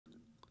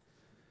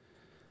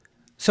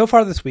So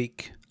far this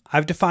week,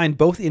 I've defined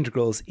both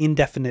integrals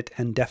indefinite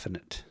and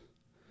definite.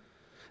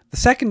 The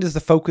second is the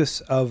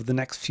focus of the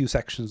next few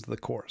sections of the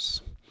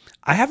course.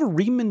 I have a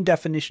Riemann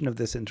definition of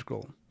this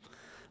integral.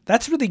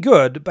 That's really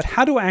good, but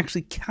how do I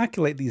actually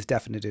calculate these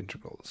definite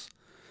integrals?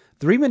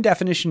 The Riemann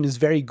definition is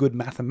very good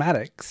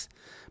mathematics,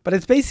 but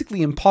it's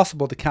basically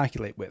impossible to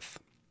calculate with.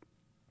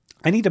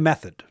 I need a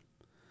method.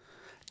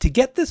 To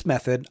get this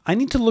method, I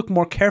need to look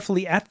more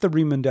carefully at the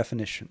Riemann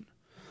definition.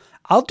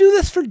 I'll do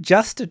this for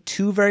just a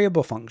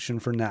two-variable function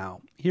for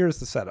now. Here's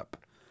the setup.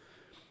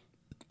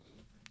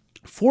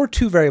 For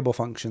two-variable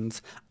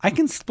functions, I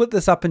can split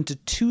this up into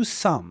two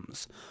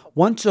sums,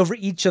 once over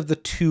each of the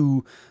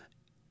two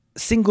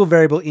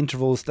single-variable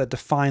intervals that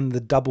define the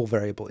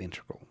double-variable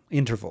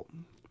interval.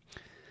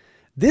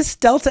 This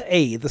delta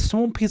A, the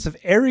small piece of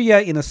area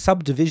in a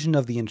subdivision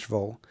of the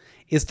interval,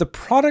 is the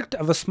product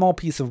of a small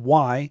piece of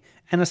y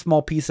and a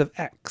small piece of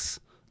x,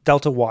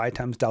 delta y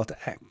times delta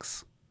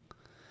x.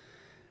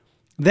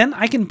 Then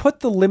I can put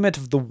the limit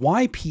of the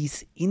y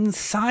piece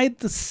inside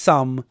the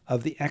sum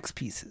of the x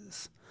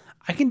pieces.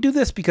 I can do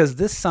this because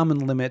this sum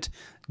and limit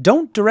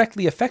don't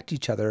directly affect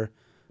each other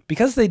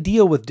because they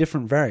deal with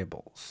different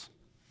variables.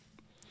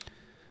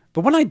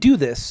 But when I do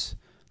this,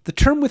 the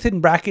term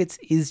within brackets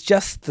is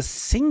just the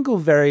single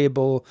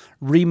variable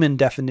Riemann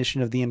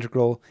definition of the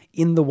integral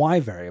in the y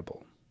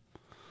variable.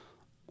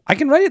 I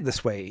can write it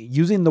this way,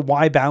 using the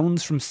y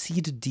bounds from c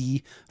to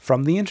d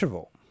from the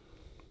interval.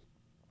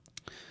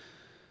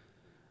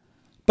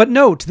 But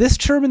note, this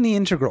term in the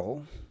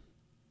integral,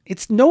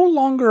 it's no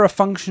longer a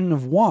function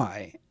of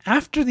y.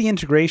 After the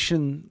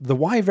integration, the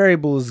y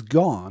variable is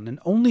gone and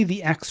only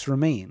the x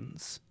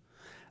remains.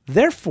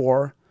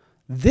 Therefore,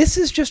 this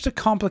is just a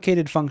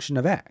complicated function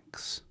of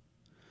x.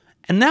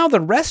 And now the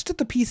rest of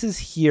the pieces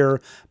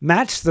here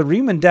match the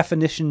Riemann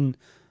definition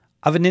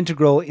of an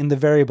integral in the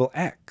variable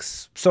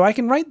x, so I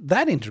can write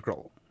that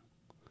integral.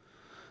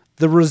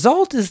 The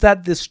result is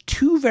that this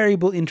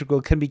two-variable integral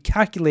can be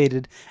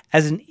calculated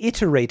as an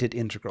iterated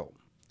integral,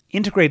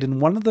 integrate in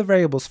one of the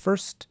variables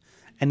first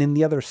and in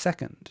the other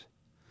second.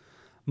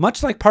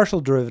 Much like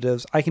partial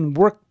derivatives, I can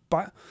work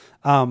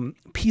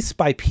piece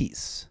by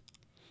piece.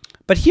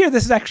 But here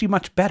this is actually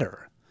much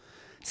better,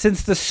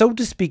 since the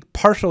so-to-speak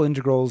partial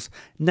integrals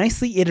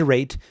nicely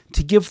iterate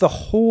to give the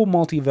whole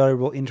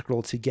multivariable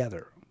integral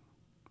together.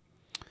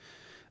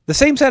 The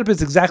same setup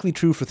is exactly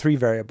true for three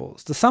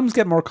variables. The sums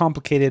get more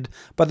complicated,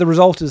 but the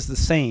result is the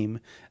same.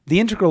 The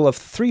integral of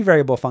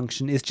three-variable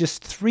function is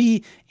just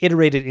three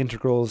iterated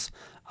integrals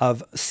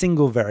of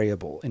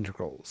single-variable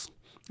integrals.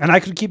 And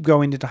I could keep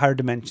going into higher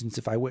dimensions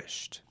if I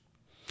wished.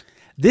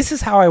 This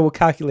is how I will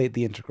calculate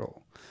the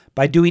integral,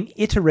 by doing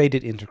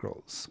iterated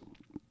integrals.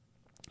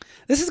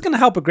 This is going to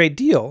help a great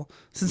deal,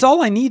 since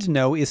all I need to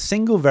know is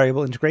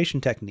single-variable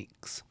integration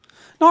techniques.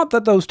 Not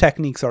that those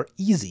techniques are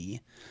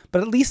easy,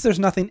 but at least there's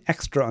nothing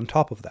extra on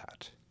top of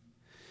that.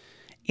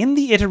 In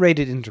the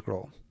iterated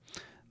integral,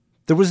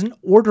 there was an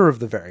order of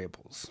the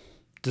variables.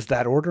 Does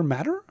that order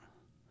matter?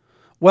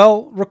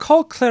 Well,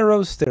 recall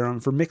Clairaut's theorem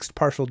for mixed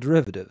partial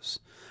derivatives.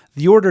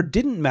 The order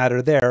didn't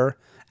matter there,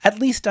 at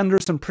least under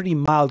some pretty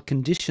mild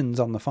conditions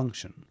on the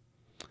function.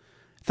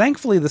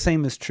 Thankfully, the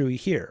same is true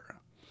here.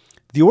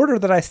 The order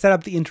that I set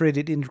up the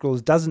iterated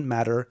integrals doesn't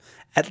matter,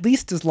 at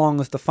least as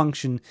long as the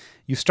function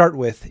you start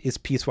with is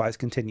piecewise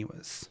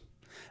continuous.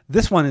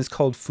 This one is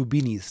called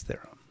Fubini's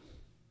theorem.